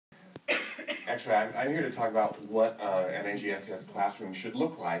actually, I'm here to talk about what an NGSS classroom should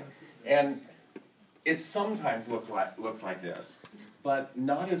look like. And it sometimes looks like this, but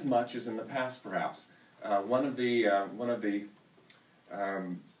not as much as in the past, perhaps. One of the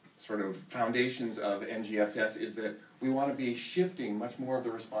sort of foundations of NGSS is that we want to be shifting much more of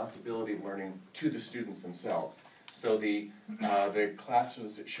the responsibility of learning to the students themselves. So the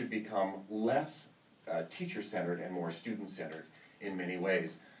classes should become less teacher-centered and more student-centered in many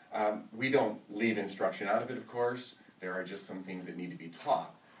ways. We don't leave instruction out of it, of course. There are just some things that need to be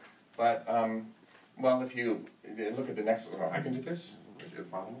taught. But, well, if you look at the next, I can do this?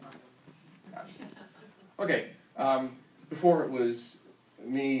 Okay, before it was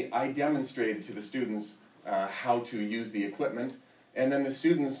me, I demonstrated to the students how to use the equipment, and then the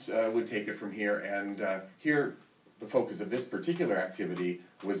students would take it from here, and here the focus of this particular activity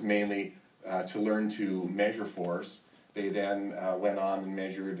was mainly to learn to measure force. They then went on and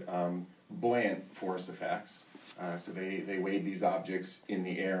measured buoyant force effects. So they weighed these objects in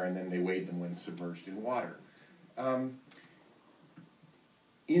the air, and then they weighed them when submerged in water.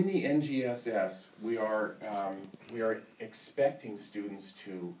 In the NGSS, we are expecting students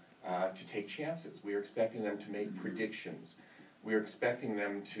to take chances. We are expecting them to make predictions. We are expecting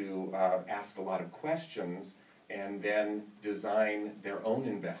them to ask a lot of questions and then design their own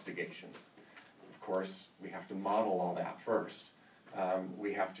investigations. Of course, we have to model all that first.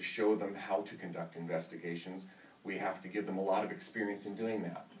 We have to show them how to conduct investigations. We have to give them a lot of experience in doing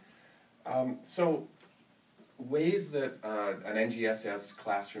that. So ways that an NGSS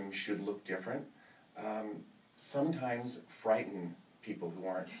classroom should look different sometimes frighten people who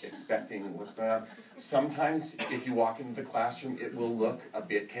aren't expecting what's going on. Sometimes if you walk into the classroom, it will look a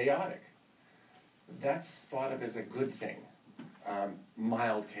bit chaotic. That's thought of as a good thing,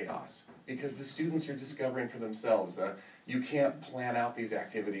 mild chaos, because the students are discovering for themselves. You can't plan out these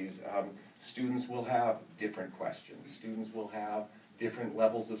activities. Students will have different questions. Students will have different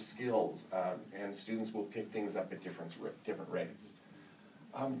levels of skills, and students will pick things up at different rates.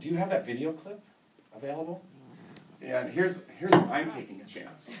 Do you have that video clip available? And here's where I'm taking a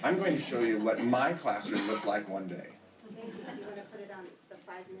chance. I'm going to show you what my classroom looked like one day. Okay, you want to put it on the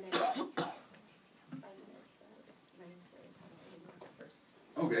 5-minute.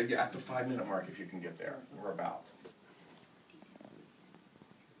 Okay, yeah, at the 5-minute mark, if you can get there, or about.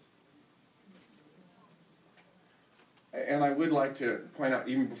 And I would like to point out,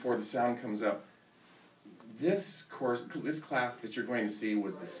 even before the sound comes up, this class that you're going to see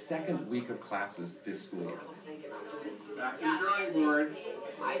was the second week of classes this school year. Back to the drawing board.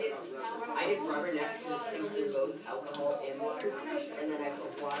 I did rubber next to the sinks in both alcohol and water, and then I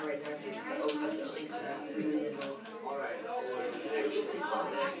put water right there because the open the sink.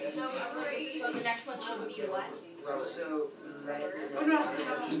 So the next one should be what? So, And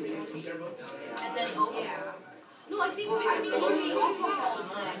then no, I think it should be alcohol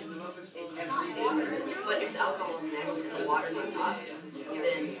next. it's every day. But if the alcohol is next and the water's on top,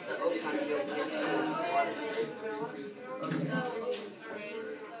 then the oak's not going to be able to get to the water.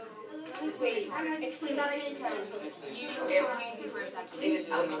 Wait, explain that again because you confused me for a second. If it's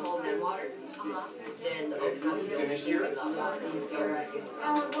alcohol and then water, then the oak's not going to be able to get to the water.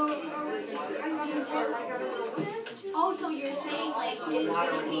 Oh, so you're saying like it's going to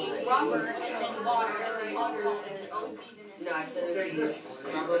be rubber and then water and then alcohol and then oak? No, I said it would be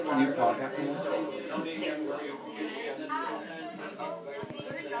rubber. Can you pause that for a minute? 6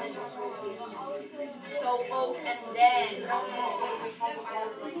 So oak and then alcohol.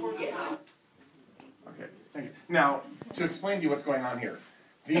 Yes. Okay, thank you. Now, to explain to you what's going on here,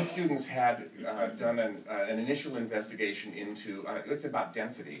 these students had done an initial investigation into, it's about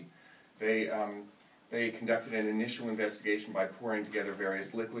density. They conducted an initial investigation by pouring together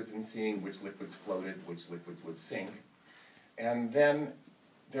various liquids and seeing which liquids floated, which liquids would sink. And then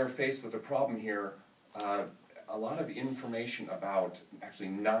they're faced with a problem here, a lot of information about actually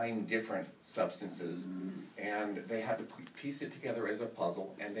 9 different substances, and they had to piece it together as a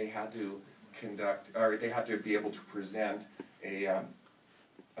puzzle, and they had to be able to present a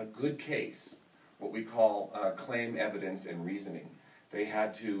good case, what we call claim, evidence, and reasoning. They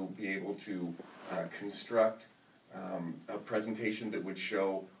had to be able to construct a presentation that would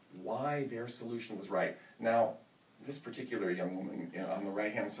show why their solution was right. Now, this particular young woman on the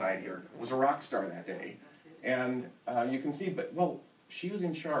right-hand side here was a rock star that day. And you can see, well, she was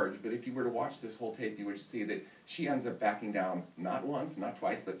in charge, but if you were to watch this whole tape, you would see that she ends up backing down not once, not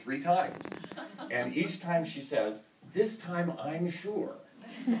twice, but 3 times. And each time she says, "This time I'm sure."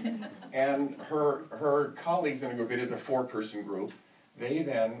 And her colleagues in the group, it is a 4-person group, they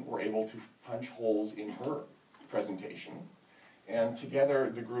then were able to punch holes in her presentation. and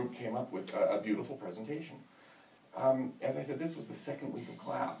together the group came up with a beautiful presentation. As I said, this was the second week of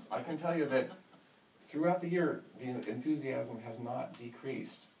class. I can tell you that throughout the year, the enthusiasm has not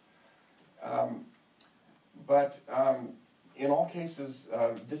decreased. But in all cases,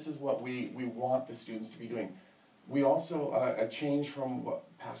 this is what we want the students to be doing. We also, a change from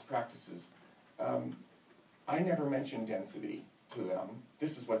past practices. I never mentioned density to them.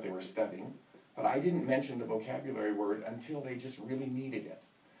 This is what they were studying. But I didn't mention the vocabulary word until they just really needed it.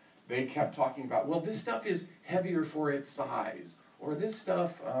 They kept talking about, well, this stuff is heavier for its size, or this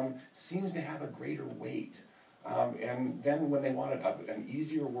stuff seems to have a greater weight. And then when they wanted an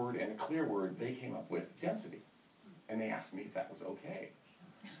easier word and a clear word, they came up with density. And they asked me if that was okay.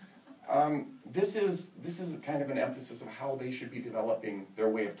 This is kind of an emphasis of how they should be developing their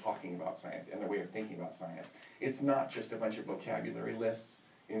way of talking about science and their way of thinking about science. It's not just a bunch of vocabulary lists.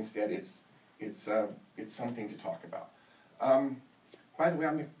 Instead, it's something to talk about. By the way,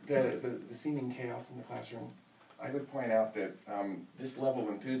 on the seeming chaos in the classroom, I would point out that this level of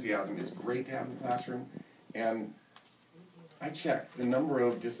enthusiasm is great to have in the classroom, and I checked. The number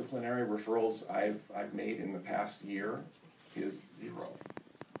of disciplinary referrals I've made in the past year is 0.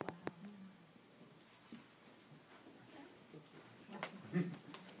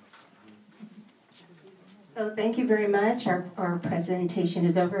 So thank you very much. Our presentation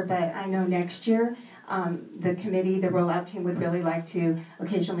is over, but I know next year the committee, the rollout team, would really like to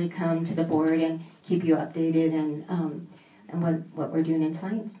occasionally come to the board and keep you updated and what we're doing in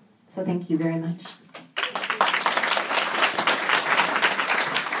science. So thank you very much.